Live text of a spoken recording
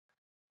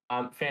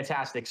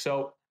Fantastic.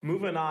 So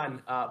moving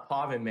on,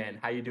 Pavan, man,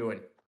 how you doing?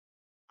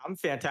 I'm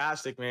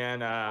fantastic,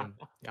 man. I'm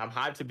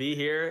hyped to be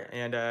here,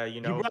 and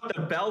You brought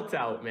the belt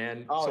out,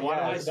 man. oh So why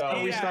don't yeah, I why don't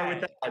so we start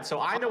with that? So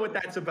I know what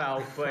that's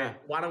about, but uh,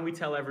 why don't we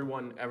tell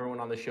everyone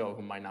on the show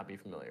who might not be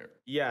familiar?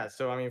 yeah.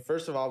 So I mean,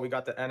 first of all, we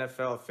got the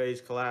NFL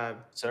FaZe collab.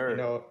 Sir. You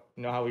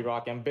know how we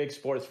rock. I'm a big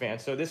sports fan.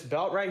 So this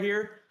belt right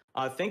here,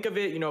 think of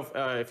it.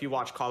 If you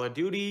watch Call of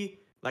Duty,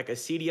 like a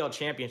CDL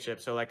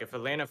championship. So like if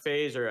Atlanta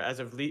FaZe, or as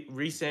of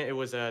recent, it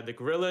was the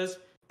Gorillas.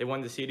 They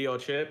won the CDL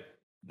chip.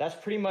 That's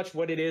pretty much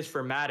what it is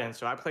for Madden.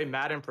 So I play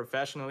Madden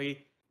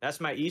professionally. That's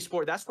my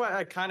esport. That's what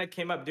I kind of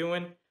came up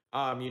doing.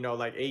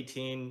 Like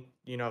 18,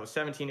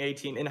 17,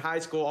 18 in high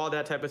school, all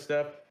that type of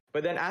stuff.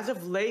 But then as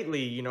of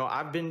lately,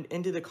 I've been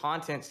into the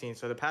content scene.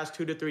 So the past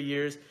 2 to 3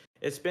 years,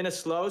 it's been a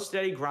slow,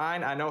 steady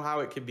grind. I know how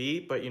it could be,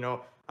 but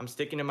I'm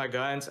sticking to my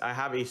guns. I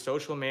have a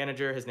social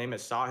manager. His name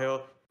is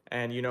Sahil.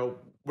 And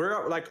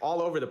we're like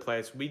all over the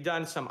place. We've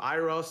done some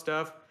IRL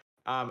stuff.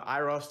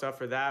 IRL stuff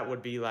for that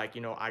would be like,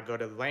 I go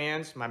to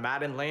LANs, my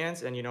Madden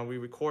LANs, and we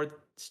record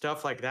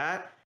stuff like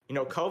that.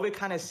 COVID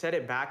kind of set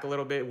it back a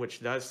little bit,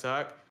 which does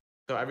suck.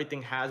 So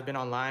everything has been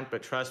online,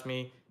 but trust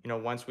me,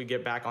 once we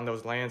get back on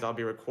those lands, I'll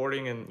be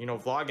recording and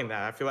vlogging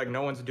that. I feel like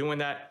no one's doing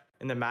that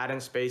in the Madden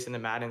space, in the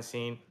Madden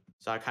scene.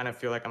 So I kind of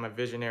feel like I'm a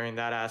visionary in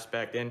that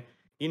aspect. And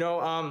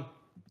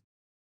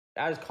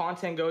as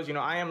content goes,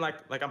 I am like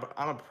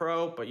I'm a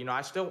pro, but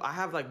I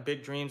have like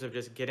big dreams of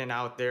just getting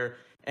out there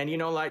and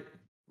like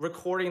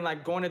recording,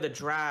 like going to the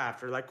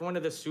draft or like going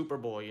to the Super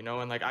Bowl,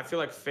 and like I feel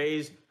like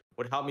FaZe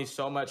would help me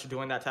so much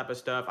doing that type of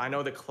stuff. I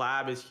know the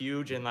collab is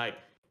huge and like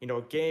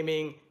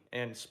gaming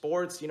and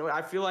sports.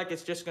 I feel like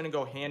it's just gonna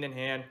go hand in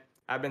hand.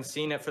 I've been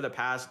seeing it for the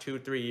past 2,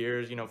 3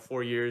 years,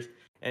 4 years,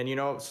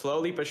 and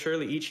slowly but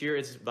surely each year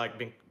it's like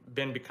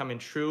been becoming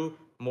true,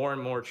 more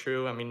and more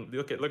true. I mean,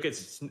 look at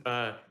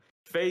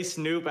face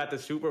Snoop at the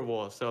Super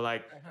Bowl. So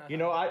like,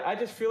 I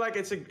just feel like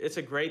it's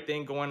a great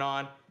thing going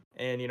on.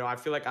 And I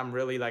feel like I'm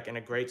really like in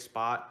a great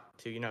spot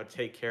to,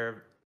 take care of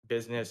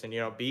business and,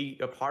 be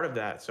a part of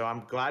that. So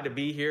I'm glad to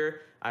be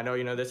here. I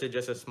know, this is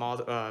just a small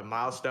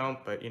milestone,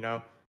 but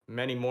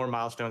many more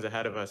milestones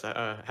ahead of us,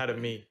 ahead of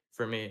me,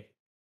 for me.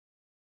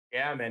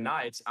 Yeah, man. No,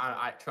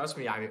 I trust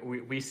me. I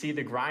mean, we see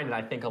the grind, and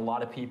I think a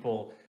lot of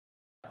people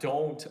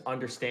don't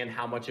understand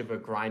how much of a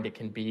grind it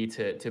can be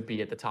to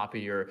be at the top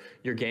of your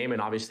game.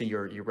 And obviously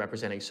you're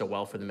representing so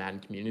well for the Madden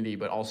community,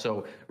 but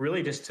also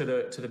really just to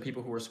the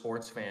people who are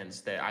sports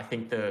fans. That I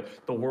think the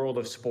world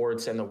of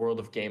sports and the world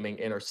of gaming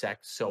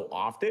intersect so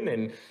often.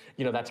 And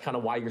that's kind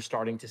of why you're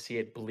starting to see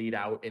it bleed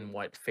out in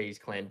what FaZe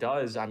Clan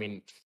does. I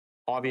mean,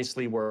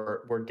 obviously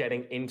we're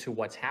getting into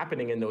what's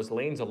happening in those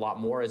lanes a lot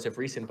more as of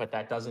recent, but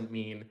that doesn't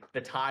mean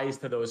the ties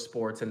to those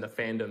sports and the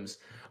fandoms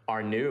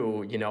are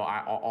new.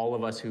 All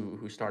of us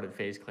who started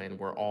FaZe Clan,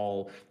 we're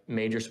all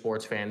major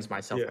sports fans.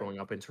 Myself, Yeah. growing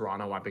up in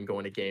Toronto, I've been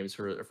going to games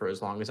for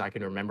as long as I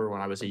can remember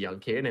when I was a young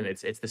kid, and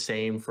it's the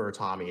same for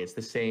Tommy, it's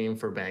the same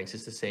for Banks,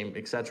 it's the same,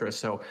 etc.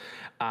 So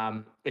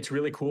it's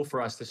really cool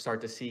for us to start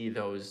to see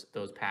those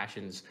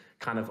passions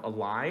kind of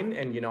align.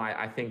 And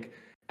I think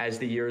as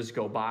the years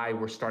go by,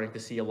 we're starting to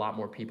see a lot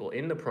more people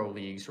in the pro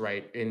leagues,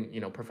 right? In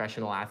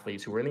professional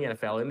athletes who are in the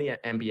NFL, in the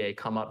NBA,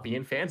 come up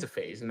being fans of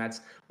FaZe, and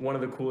that's one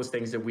of the coolest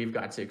things that we've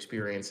got to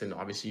experience. And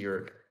obviously,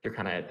 you're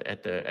kind of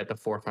at the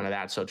forefront of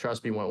that. So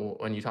trust me,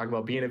 when you talk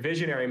about being a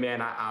visionary,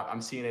 man,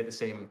 I'm seeing it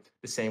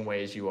the same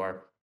way as you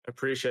are.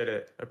 Appreciate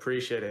it.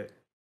 Appreciate it.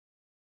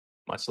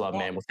 Much love,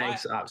 man. Well, Well,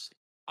 thanks.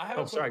 I have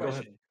Oh, a quick sorry. Go ahead.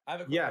 question. I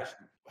have a quick Yeah.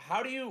 question.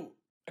 How do you?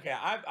 Okay,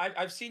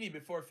 I've seen you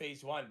before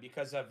FaZe 1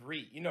 because of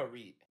Reed. You know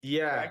Reed,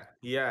 Yeah. correct?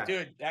 Yeah.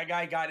 Dude, that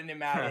guy got into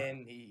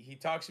Madden. He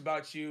talks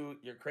about you.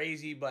 You're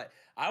crazy, but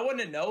I want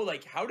to know,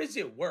 like, how does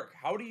it work?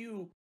 How do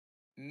you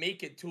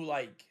make it to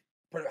like?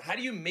 How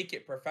do you make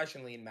it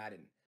professionally in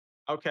Madden?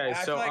 Okay. I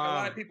feel So like a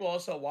lot of people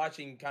also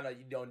watching kind of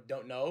you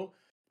don't know.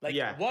 Like,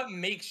 yeah. what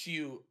makes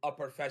you a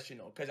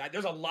professional? Because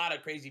there's a lot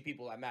of crazy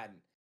people at Madden,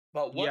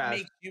 but what Yeah.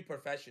 makes you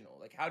professional?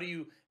 Like, how do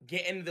you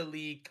get into the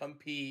league,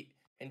 compete,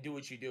 and do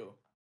what you do?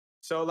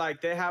 So like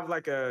they have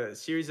like a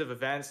series of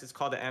events. It's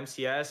called the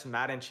MCS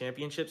Madden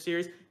Championship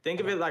Series. Think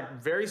of Okay. it like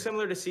very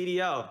similar to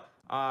CDL.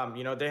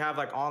 They have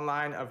like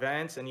online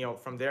events, and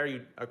from there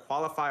you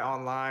qualify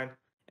online,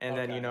 and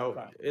then Okay.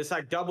 Okay. it's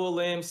like double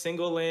limb,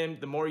 single limb.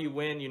 The more you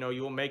win, you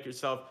will make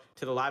yourself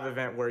to the live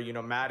event where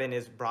Madden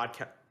is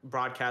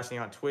broadcasting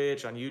on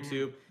Twitch, on Mm.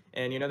 YouTube.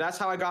 And that's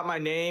how I got my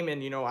name,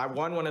 and I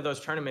won one of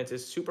those tournaments.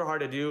 It's super hard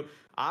to do.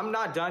 I'm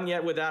not done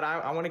yet with that.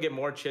 I want to get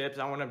more chips.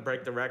 I want to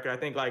break the record. I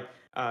think like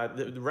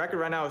the record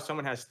right now,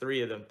 someone has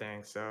 3 of them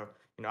things. So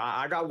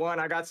I got one.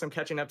 I got some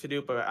catching up to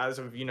do, but as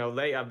of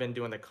late, I've been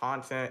doing the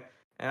content,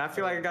 and I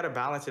feel like I got to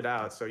balance it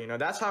out. So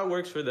that's how it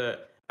works for the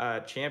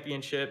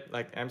championship,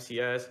 like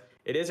MCS.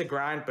 It is a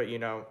grind, but you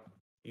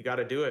got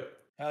to do it.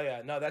 Hell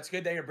yeah. No, that's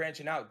good that you're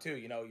branching out too.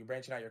 You're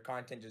branching out your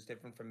content just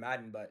different from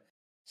Madden, but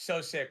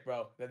So sick,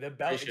 bro. The belt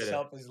Appreciate it.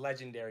 itself is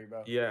legendary,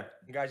 bro. Yeah.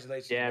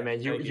 Congratulations. Yeah,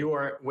 man, Thank you. you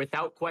are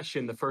without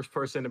question the first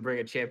person to bring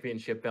a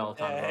championship belt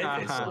on Yeah,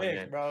 Road it's FaZe1, sick,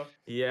 man. bro. And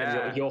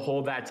Yeah. you'll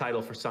hold that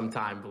title for some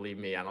time, believe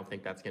me. I don't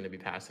think that's going to be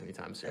passed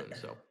anytime soon.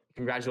 So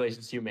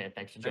congratulations to you, man.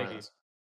 Thanks for Thank joining you. us.